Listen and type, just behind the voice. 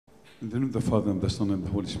In the name of the Father, and the Son, and the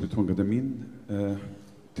Holy Spirit, one God, Amen.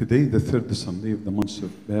 Today, the third Sunday of the month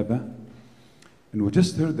of Baba, and we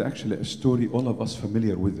just heard actually a story, all of us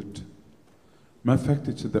familiar with it. Matter of fact,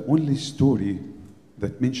 it's the only story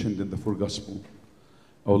that mentioned in the four Gospel.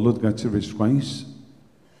 Our Lord God Jesus Christ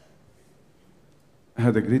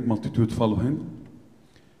had a great multitude follow him,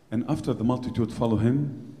 and after the multitude follow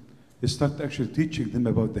him, he started actually teaching them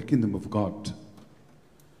about the kingdom of God.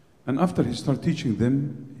 And after he started teaching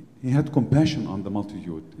them, he had compassion on the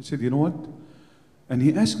multitude. He said, you know what? And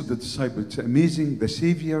he asked the disciples, it's amazing, the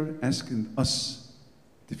Savior asking us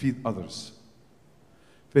to feed others.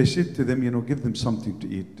 So he said to them, give them something to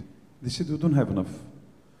eat. They said, we don't have enough.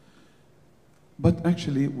 But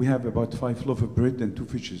actually, we have about 5 loaves of bread and 2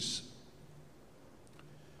 fishes.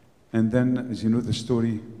 And then, as you know the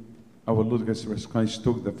story, our Lord Jesus Christ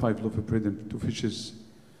took the 5 loaves of bread and 2 fishes.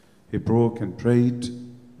 He broke and prayed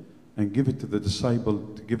and gave it to the disciple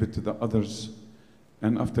to give it to the others.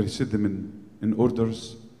 And after he set them in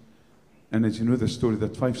orders, and as you know the story,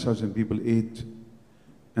 that 5,000 people ate,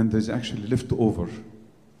 and there's actually leftover.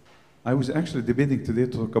 I was actually debating today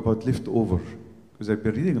to talk about leftover, because I've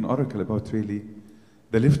been reading an article about really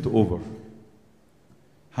the leftover.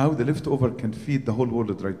 How the leftover can feed the whole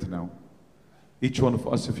world right now. Each one of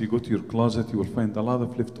us, if you go to your closet, you will find a lot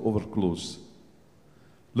of leftover clothes,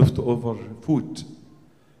 leftover food,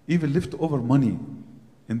 even leftover money.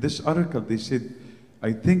 In this article, they said,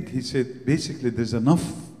 I think he said, basically there's enough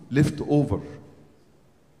left over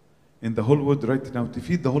in the whole world right now to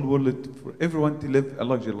feed the whole world, for everyone to live a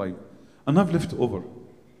luxury life. Enough left over.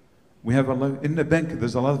 We have in the bank,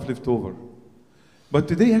 there's a lot of left over. But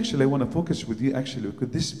today, actually, I want to focus with you, actually, because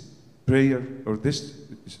this prayer or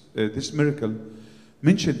this miracle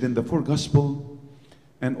mentioned in the 4 Gospel,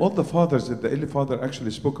 and all the fathers, the early father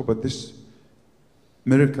actually spoke about this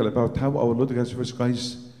miracle, about how our Lord Jesus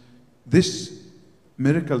Christ, this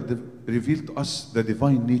miracle revealed to us the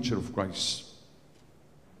divine nature of Christ.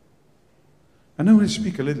 And I want to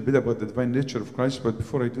speak a little bit about the divine nature of Christ, but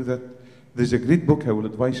before I do that, there's a great book I will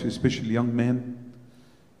advise you, especially young men.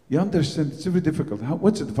 You understand, it's very difficult.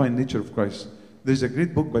 What's the divine nature of Christ? There's a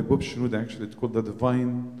great book by Bob Schroeder, actually, it's called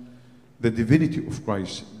The Divinity of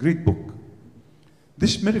Christ. Great book.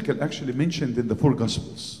 This miracle actually mentioned in the 4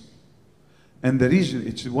 Gospels. And the reason,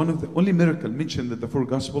 it's one of the only miracle mentioned in the 4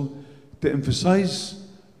 Gospels to emphasize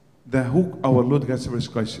who our Lord God Jesus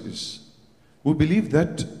Christ is. We believe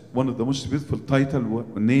that one of the most beautiful title,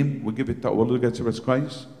 name, we give it to our Lord God Jesus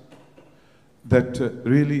Christ, that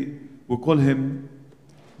really we call him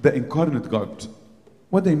the incarnate God.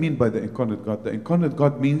 What do I mean by the incarnate God? The incarnate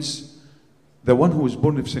God means the one who was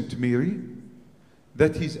born of Saint Mary,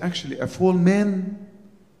 that he's actually a full man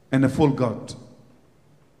and a full God.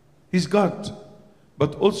 He's God,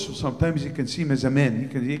 but also sometimes you can see him as a man.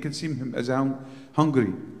 You can see him as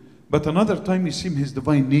hungry. But another time you see him his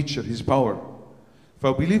divine nature, his power.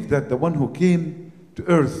 For I believe that the one who came to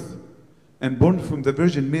earth and born from the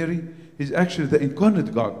Virgin Mary is actually the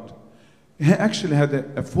incarnate God. He actually had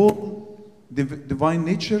a full divine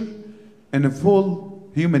nature and a full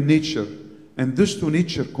human nature. And those 2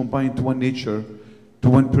 natures combined to one nature, to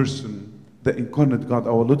one person, the incarnate God,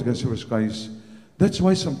 our Lord Jesus Christ. That's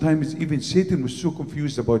why sometimes even Satan was so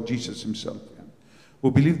confused about Jesus himself.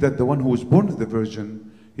 We believe that the one who was born of the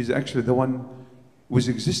Virgin is actually the one who was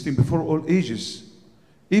existing before all ages.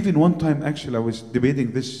 Even one time, actually, I was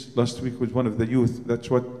debating this last week with one of the youth. That's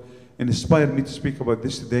what inspired me to speak about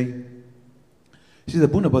this today. He said,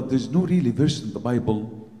 Abuna, but there's no really verse in the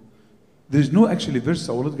Bible. There's no actually verse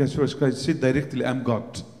our Lord Jesus Christ said directly, I'm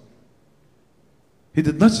God. He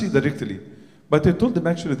did not say directly. But I told them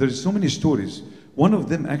actually there's so many stories. One of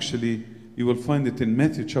them actually, you will find it in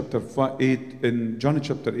Matthew chapter 8, in John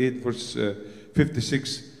chapter 8, verse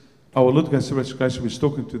 56. Our Lord Jesus Christ was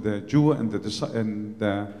talking to the Jew and the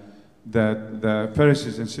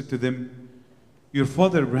Pharisees and said to them, your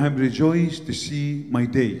father Abraham rejoiced to see my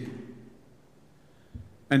day.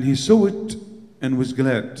 And he saw it and was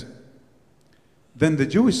glad. Then the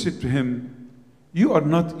Jews said to him, you are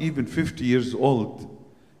not even 50 years old,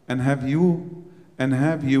 and have you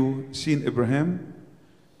seen Abraham?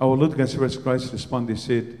 Our Lord God Jesus Christ responded,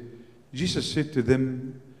 said, Jesus said to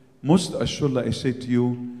them, most assuredly I say to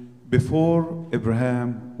you, before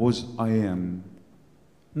Abraham was I am.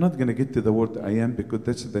 I'm not going to get to the word I am because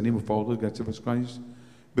that's the name of our Lord God Jesus Christ.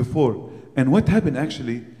 Before. And what happened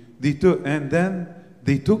actually, they took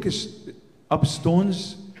up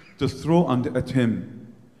stones to throw at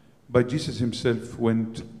him. But Jesus himself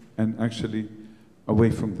went and actually away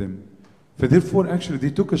from them. For therefore, actually,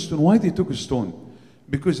 they took a stone. Why they took a stone?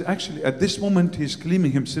 Because actually, at this moment, he's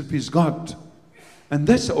claiming himself, he's God. And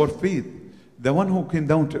that's our faith. The one who came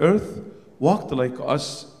down to earth, walked like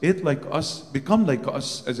us, ate like us, become like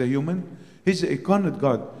us as a human. He's the incarnate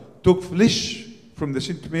God. Took flesh from the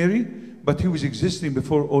Saint Mary, but he was existing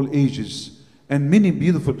before all ages. And many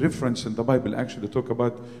beautiful references in the Bible actually talk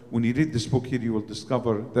about, when you read this book here, you will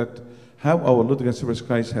discover that how our Lord Jesus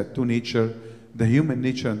Christ had two natures, the human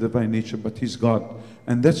nature and divine nature, but he's God.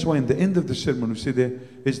 And that's why in the end of the sermon we say that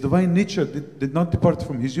his divine nature did not depart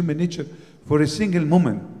from his human nature for a single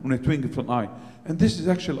moment, on a twinkling of an eye. And this is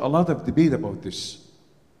actually a lot of debate about this.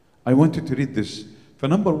 I wanted to read this. For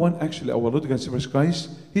number one, actually, our Lord Jesus Christ,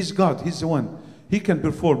 he's God, he's the one. He can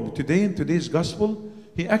perform. Today, in today's gospel,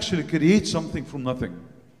 he actually creates something from nothing.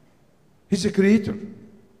 He's a creator.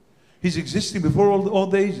 He's existing before all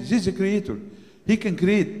the ages. He's a creator. He can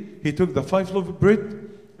create. He took the 5 loaves of bread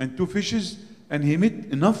and 2 fishes, and he made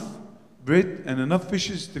enough bread and enough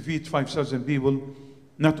fishes to feed 5,000 people.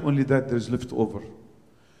 Not only that, there's left over.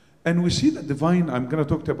 And we see the divine, I'm going to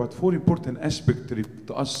talk about 4 important aspects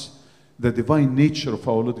to us, the divine nature of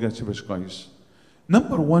our Lord Jesus Christ.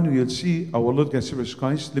 Number one, you'll see our Lord Jesus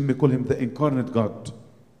Christ, let me call him the incarnate God.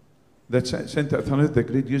 That's Saint Athanasius the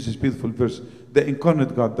Great uses beautiful verse. The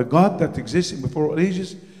incarnate God, the God that existing before all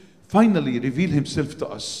ages, finally revealed himself to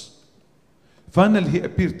us. Finally, he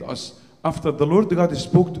appeared to us. After the Lord God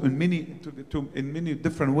spoke in many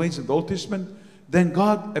different ways in the Old Testament, then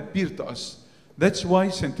God appeared to us. That's why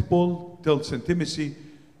St. Paul tells St. Timothy,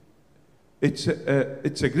 it's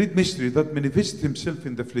a great mystery that manifested himself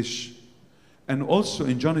in the flesh. And also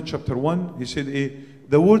in John chapter 1, he said,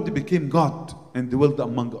 the Word became God and dwelt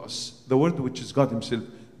among us. The Word which is God himself,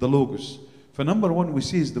 the Logos. For number one, we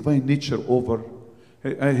see his divine nature over,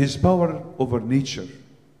 his power over nature.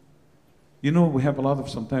 You know, we have a lot of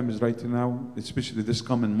sometimes right now, especially this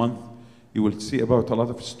coming month, you will see about a lot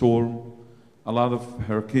of storm, a lot of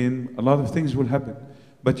hurricane, a lot of things will happen.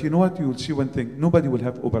 But you know what? You will see one thing. Nobody will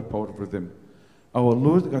have overpower over them. Our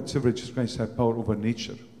Lord God, Jesus Christ, had power over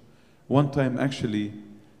nature. One time, actually,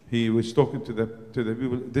 he was talking to the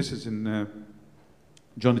people. This is in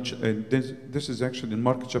John. This is actually in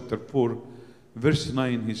Mark chapter 4, verse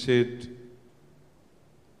 9. He said,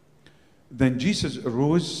 "Then Jesus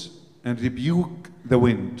arose and rebuked the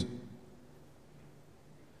wind,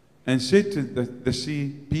 and said to the sea,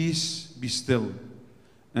 'Peace, be still.'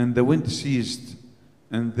 And the wind ceased,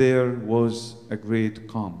 and there was a great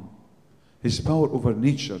calm." His power over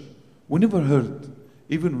nature. We never heard,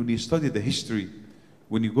 even when you study the history,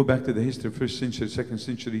 when you go back to the history of 1st century, 2nd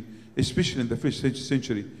century, especially in the 1st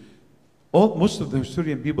century, most of the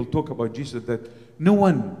historian people talk about Jesus that no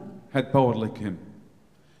one had power like him.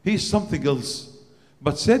 He is something else.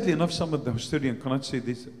 But sadly enough, some of the historians cannot say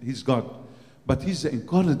this, he's God. But he's the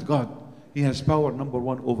incarnate God. He has power, number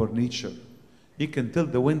one, over nature. He can tell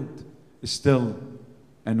the wind is still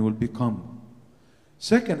and will be calm.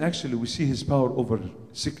 Second, actually, we see his power over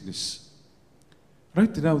sickness.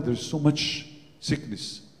 Right now, there's so much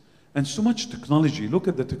sickness and so much technology. Look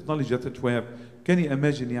at the technology that we have. Can you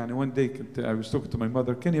imagine, one day I was talking to my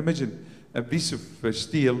mother, can you imagine a piece of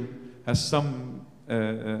steel has some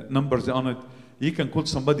numbers on it? You can call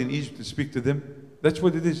somebody in Egypt to speak to them. That's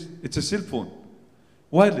what it is. It's a cell phone.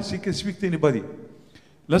 Wireless. You can speak to anybody.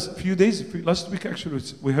 Last week actually,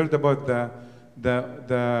 we heard about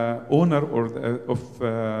the owner of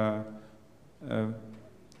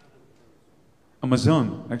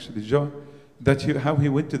Amazon, actually, John, how he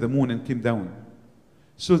went to the moon and came down.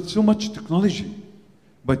 So much technology,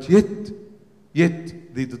 but yet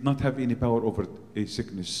they did not have any power over a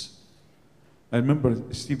sickness. I remember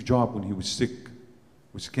Steve Jobs when he was sick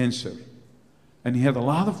with cancer, and he had a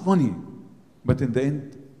lot of money, but in the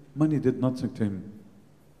end, money did nothing to him.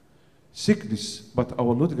 Sickness, but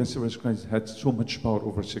our Lord Jesus Christ had so much power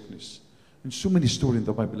over sickness. And so many stories in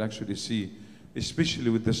the Bible actually see, especially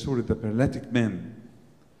with the story of the paralytic man.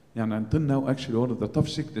 And until now, actually, one of the tough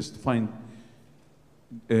sickness to find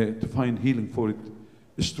healing for it,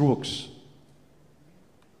 strokes.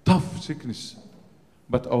 Tough sickness.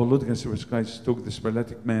 But our Lord Jesus Christ took this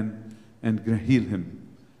paralytic man and healed him.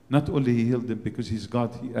 Not only he healed him because he's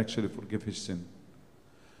God, he actually forgave his sin.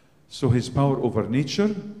 So his power over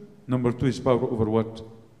nature. Number two, his power over what?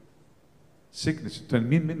 Sickness.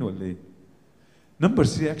 Number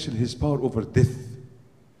three, actually, his power over death.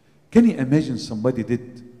 Can you imagine somebody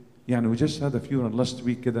did? We just had a funeral last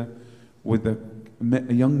week with a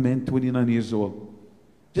young man, 29 years old.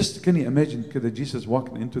 Just can you imagine Jesus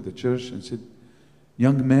walking into the church and said,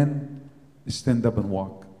 "Young man, stand up and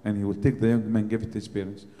walk." And he will take the young man, give it to his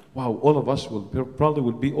parents. Wow, all of us probably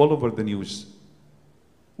will be all over the news.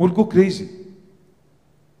 We'll go crazy.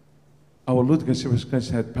 Our Lord Jesus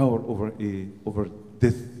Christ had power over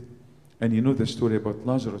death. And you know the story about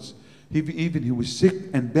Lazarus. He was sick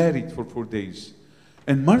and buried for 4 days.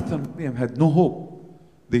 And Martha and Miriam had no hope.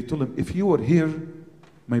 They told him, if you were here,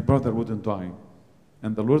 my brother wouldn't die.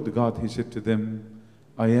 And the Lord God, he said to them,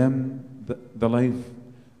 I am the life,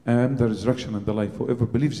 I am the resurrection and the life. Whoever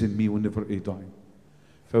believes in me will never die.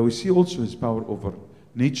 So we see also his power over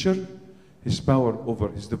nature, his power over,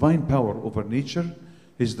 his divine power over nature,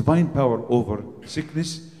 his divine power over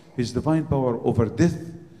sickness, his divine power over death,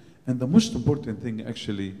 and the most important thing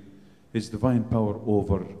actually, his divine power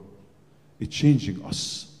over changing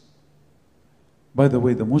us. By the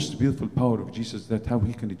way, the most beautiful power of Jesus is that how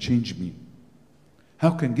he can change me.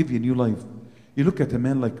 How can give you a new life. You look at a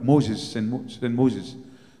man like Moses and Moses,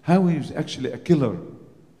 how he was actually a killer,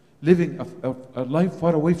 living a life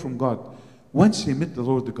far away from God. Once he met the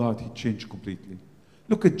Lord God, he changed completely.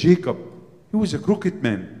 Look at Jacob. He was a crooked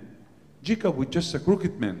man. Jacob was just a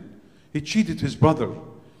crooked man. He cheated his brother.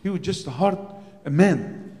 He was just a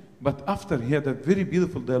man. But after he had a very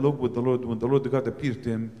beautiful dialogue with the Lord, when the Lord God appeared to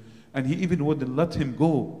him, and he even wouldn't let him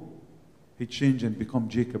go, he changed and became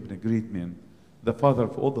Jacob, a great man, the father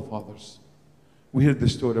of all the fathers. We heard the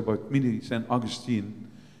story about many St. Augustine.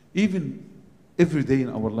 Even every day in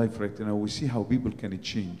our life right now, we see how people can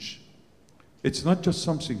change. It's not just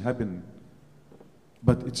something happening,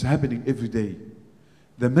 but it's happening every day.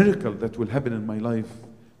 The miracle that will happen in my life,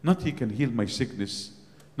 not he can heal my sickness,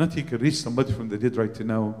 not he can raise somebody from the dead right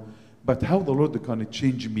now, but how the Lord can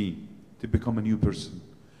change me to become a new person.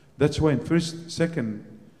 That's why in 2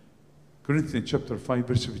 Corinthians chapter 5,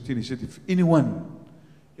 verse 15, he said, if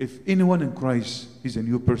anyone in Christ, he's a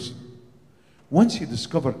new person. Once you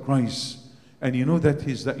discover Christ, and you know that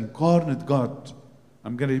he's the incarnate God,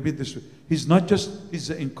 I'm going to repeat this. He's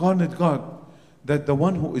the incarnate God, that the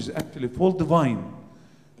one who is actually full divine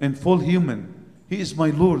and full human. He is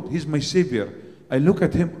my Lord, he's my Savior. I look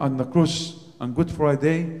at him on the cross on Good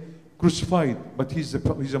Friday, crucified, but he's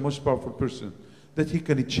the most powerful person. That he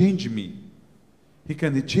can change me. He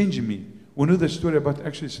can change me. We know the story about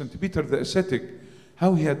actually St. Peter the ascetic,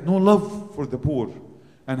 how he had no love for the poor,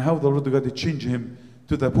 and how the Lord God changed him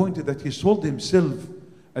to the point that he sold himself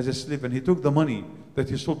as a slave, and he took the money that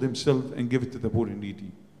he sold himself and gave it to the poor and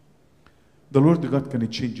needy. The Lord God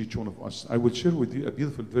can change each one of us. I will share with you a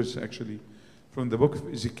beautiful verse actually from the book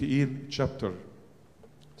of Ezekiel chapter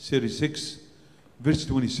 36, verse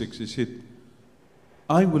 26. He said,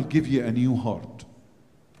 I will give you a new heart.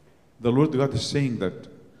 The Lord God is saying that.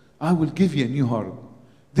 I will give you a new heart.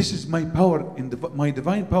 This is my power, my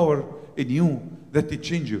divine power in you that will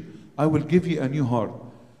change you. I will give you a new heart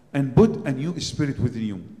and put a new spirit within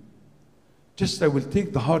you. Just I will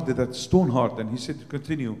take the heart, that stone heart. And he said,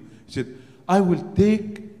 continue. He said, I will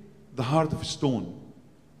take the heart of stone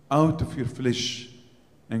out of your flesh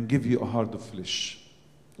and give you a heart of flesh.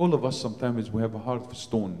 All of us sometimes we have a heart of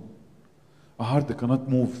stone. A heart that cannot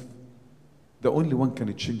move. The only one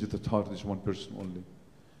can change that heart is one person only.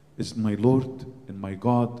 It's my Lord and my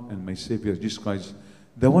God and my Savior, Jesus Christ.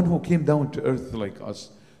 The one who came down to earth like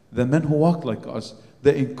us. The man who walked like us.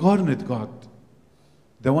 The incarnate God.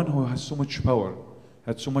 The one who has so much power.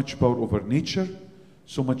 Had so much power over nature.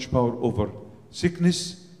 So much power over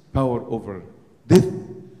sickness. Power over death.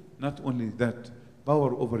 Not only that,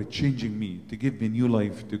 power over changing me. To give me new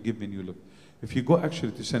life. To give me new life. If you go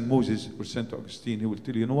actually to St. Moses or St. Augustine, he will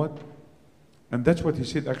tell you, you know what? And that's what he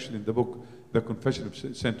said actually in the book, The Confession of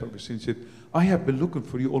St. Augustine. He said, I have been looking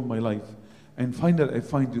for you all my life, and finally I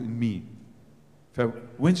find you in me.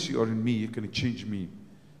 Once you are in me, you can change me.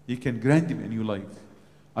 You can grant me a new life.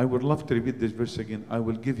 I would love to repeat this verse again. I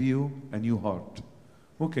will give you a new heart.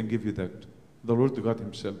 Who can give you that? The Lord God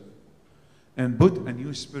himself. And put a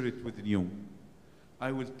new spirit within you.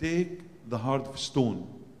 I will take the heart of stone.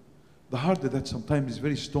 The heart that sometimes is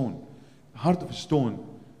very stone. A heart of stone.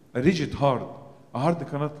 A rigid heart. A heart that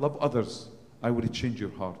cannot love others. I will change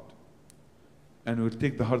your heart. And I will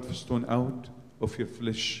take the heart of stone out of your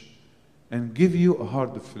flesh. And give you a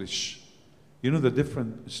heart of flesh. You know the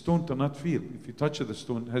different stone cannot feel. If you touch the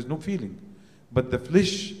stone, it has no feeling. But the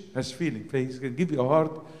flesh has feeling. He can give you a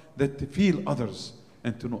heart that to feel others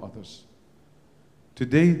and to know others.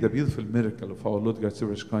 Today, the beautiful miracle of our Lord God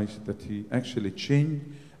Jesus Christ, that he actually changed,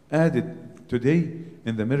 added today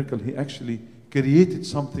in the miracle, he actually created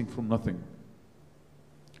something from nothing.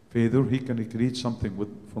 Father, he can create something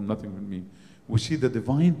from nothing with me. We see the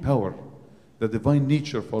divine power, the divine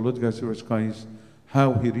nature of our Lord God Jesus Christ,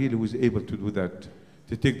 how he really was able to do that.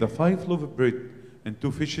 To take the 5 loaves of bread and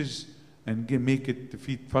 2 fishes and make it to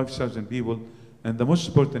feed 5,000 people. And the most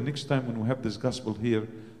important, next time when we have this gospel here,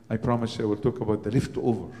 I promise I will talk about the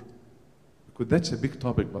leftover. Because that's a big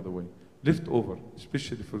topic, by the way. Leftover,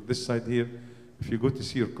 especially for this side here. If you go to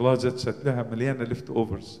see your closets, هتلاقيها مليانة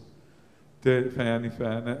leftovers.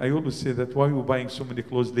 I always say that why we're buying so many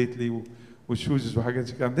clothes lately shoes وحاجات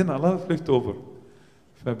زي كده. عندنا a lot of leftover.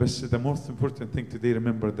 فبس the most important thing today,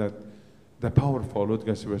 remember that the power of our Lord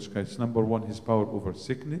Jesus Christ, number one, His power over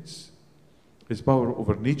sickness, His power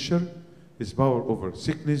over nature, His power over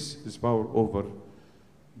sickness, His power over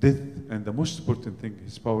death, and the most important thing,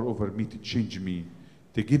 His power over me to change me,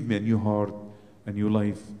 to give me a new heart, a new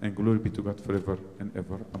life, and glory be to God forever and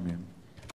ever. Amen.